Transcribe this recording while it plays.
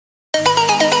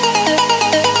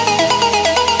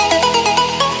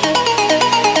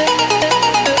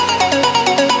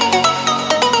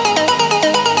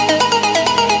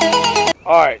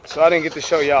Alright, so I didn't get to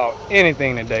show y'all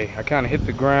anything today. I kind of hit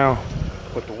the ground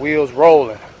with the wheels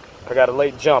rolling. I got a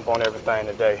late jump on everything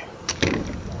today.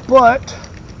 But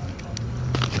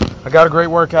I got a great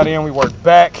workout in. We worked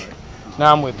back.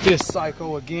 Now I'm with this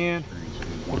psycho again.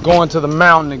 We're going to the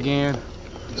mountain again.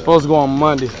 Supposed to go on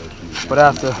Monday. But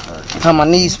after how my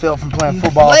knees fell from playing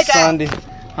football Sunday,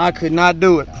 I could not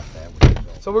do it.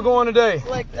 So we're going today.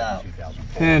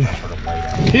 And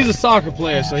he's a soccer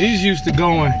player, so he's used to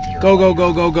going go, go,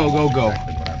 go, go, go, go, go.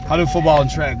 I do football and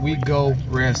track. We go,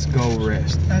 rest, go,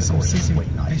 rest.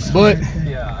 But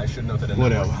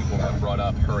whatever.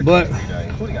 But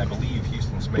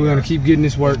we're gonna keep getting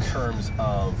this work.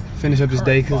 Finish up this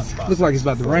day because it looks like it's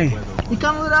about to rain. You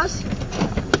coming with us?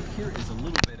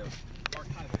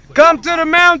 Come to the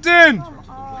mountain!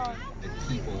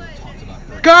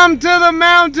 Come to the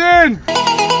mountain!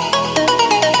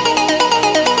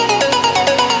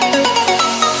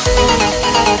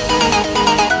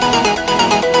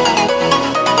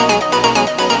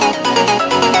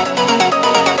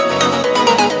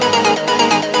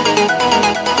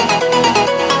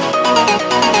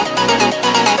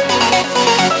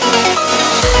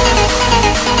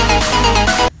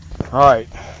 All right,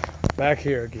 back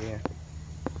here again.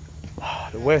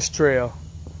 The West Trail.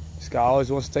 This guy always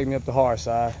wants to take me up the hard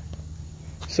side.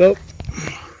 So,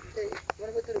 Hey, you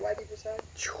wanna go through the white people side?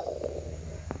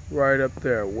 right up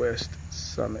there, West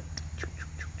Summit.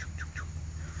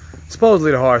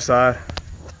 Supposedly the hard side.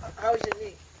 How was your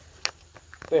knee?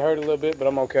 They hurt a little bit, but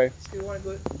I'm okay. So you wanna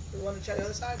try the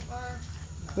other side?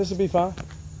 Fine. This will be fine.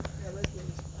 Yeah, let's do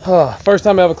this. First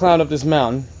time I ever climbed up this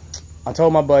mountain, I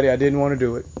told my buddy I didn't want to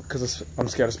do it because I'm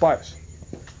scared of spiders.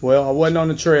 Well, I wasn't on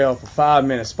the trail for 5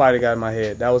 minutes, spider got in my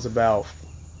head. That was about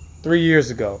 3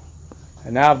 years ago.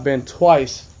 And now I've been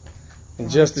twice in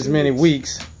just as many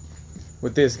weeks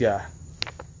with this guy.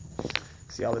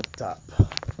 See y'all at the top.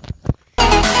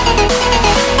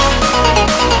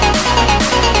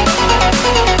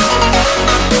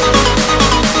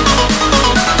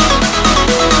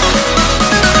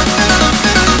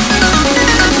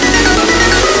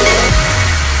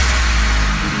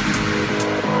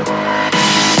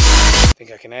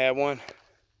 Think I can add one?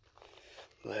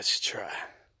 Let's try.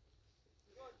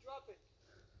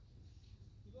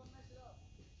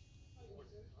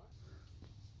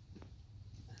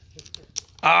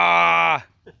 Ah!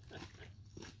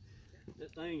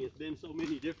 That thing has been so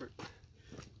many different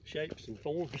shapes and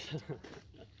forms.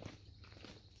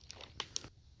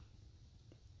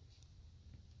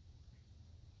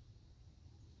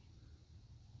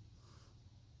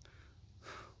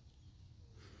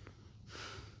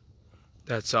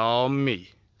 That's all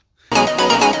me.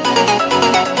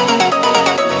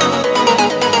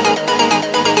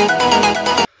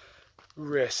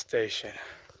 Rest station.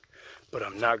 But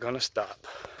I'm not gonna stop.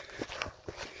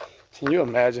 Can you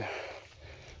imagine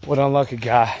what unlucky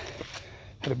guy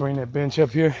had to bring that bench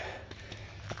up here?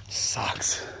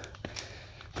 Sucks.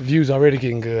 The view's already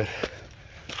getting good.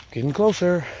 Getting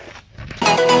closer.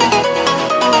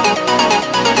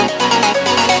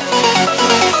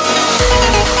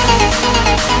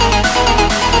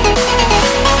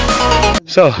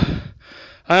 So,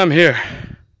 I am here.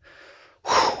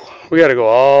 Whew. We gotta go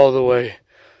all the way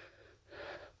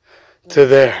to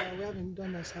there. We haven't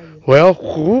done that side yet. Well,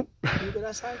 whoop, Can you go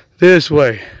that side? this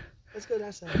way. Let's go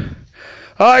that side.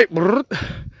 All right,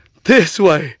 this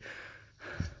way.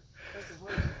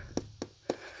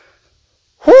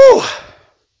 Whew.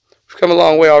 We've come a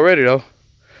long way already, though.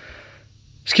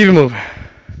 Let's keep it moving.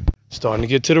 Starting to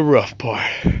get to the rough part.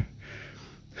 Look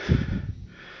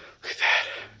at that.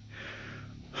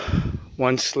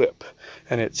 One slip,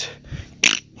 and it's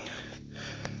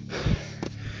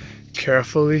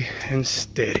carefully and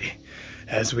steady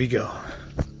as we go.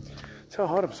 That's how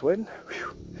hard I'm sweating.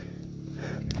 Whew.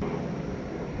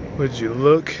 Would you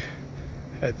look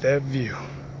at that view?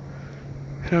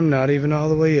 And I'm not even all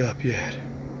the way up yet.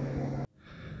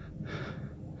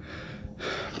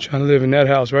 I'm trying to live in that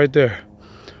house right there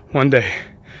one day.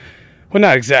 Well,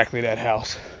 not exactly that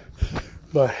house,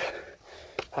 but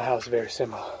a house very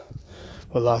similar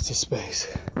with lots of space,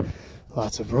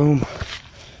 lots of room,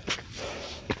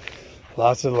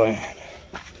 lots of land.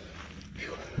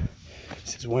 Whew.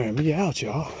 This is wearing me out,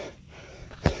 y'all.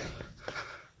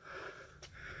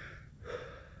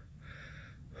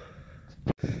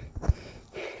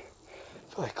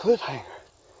 Like cliffhanger.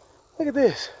 Look at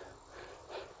this.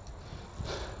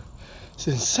 It's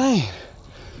insane.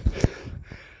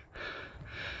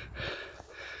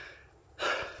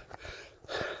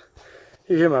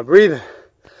 You hear my breathing?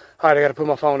 All right, I gotta put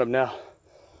my phone up now.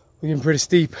 We're getting pretty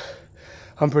steep.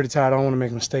 I'm pretty tired. I don't want to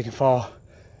make a mistake and fall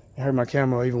and hurt my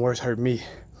camera, or even worse, hurt me.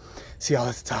 See y'all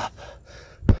at the top.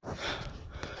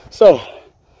 So,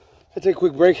 I take a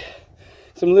quick break.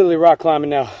 So I'm literally rock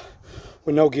climbing now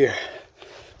with no gear.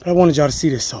 But I wanted y'all to see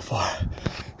this so far.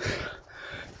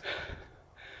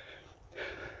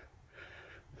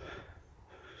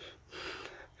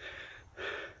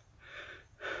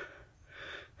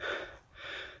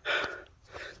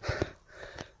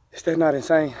 Is that not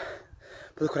insane?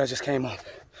 But look what I just came up.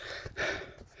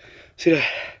 See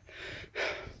that?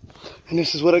 And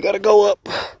this is what I gotta go up.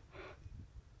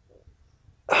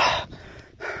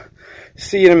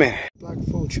 See you in a minute. Black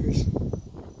vultures.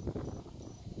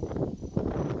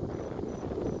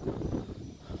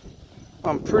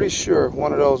 I'm pretty sure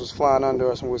one of those was flying under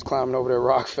us and was climbing over that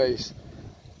rock face.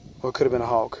 Or it could have been a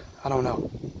hawk. I don't know.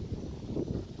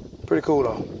 Pretty cool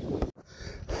though.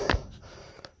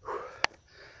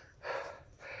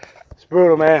 It's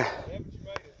brutal, man.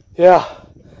 Yeah.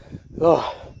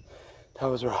 Oh, that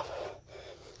was rough.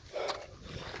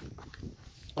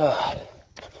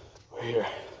 We're here.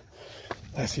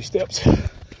 Last few steps.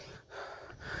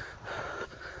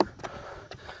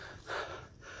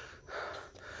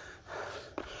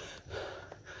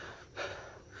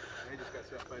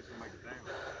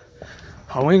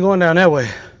 Oh, we ain't going down that way.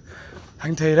 I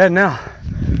can tell you that now.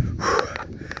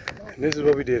 And this is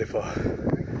what we did it for.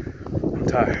 I'm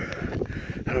tired.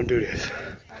 I don't do this.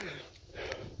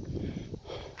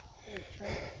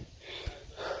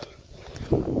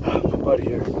 My buddy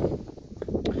here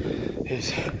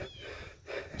is an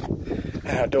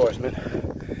outdoorsman,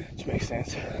 which makes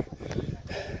sense.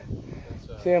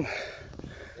 See him?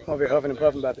 I'm over here huffing and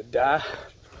puffing, about to die.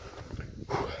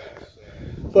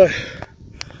 But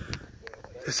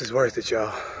this is worth it,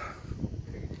 y'all.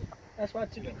 That's why I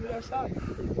took you to that side.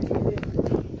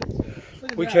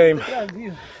 We came,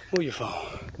 move your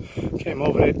phone. Came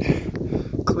over that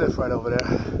cliff right over there.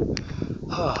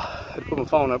 I had to put my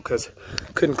phone up because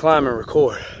I couldn't climb and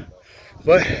record.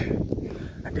 But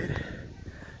I did it.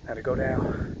 I had to go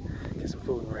down, get some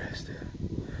food and rest.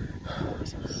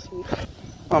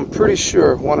 I'm pretty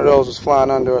sure one of those was flying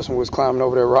under us and was climbing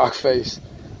over that rock face.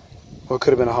 Or it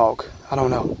could have been a hawk. I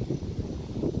don't know.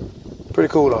 Pretty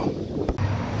cool though.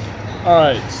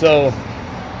 Alright, so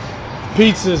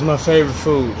pizza is my favorite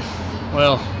food.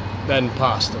 Well, that and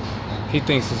pasta. He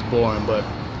thinks it's boring, but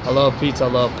I love pizza, I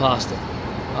love pasta.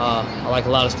 I like a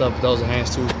lot of stuff, but those are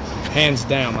hands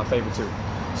down my favorite too.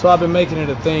 So I've been making it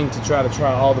a thing to try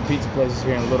all the pizza places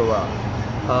here in Little Rock.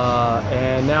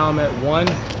 And now I'm at one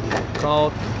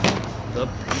called the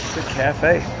Pizza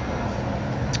Cafe.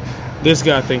 This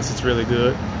guy thinks it's really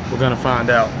good. We're gonna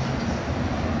find out.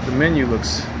 The menu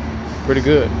looks pretty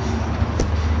good.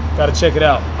 Gotta check it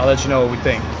out. I'll let you know what we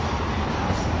think.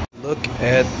 Look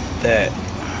at that.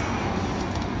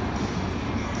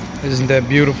 Isn't that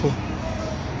beautiful?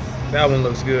 That one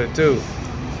looks good too.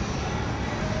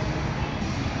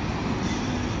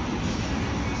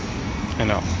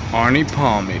 And a Arnie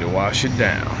Palmy to wash it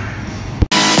down.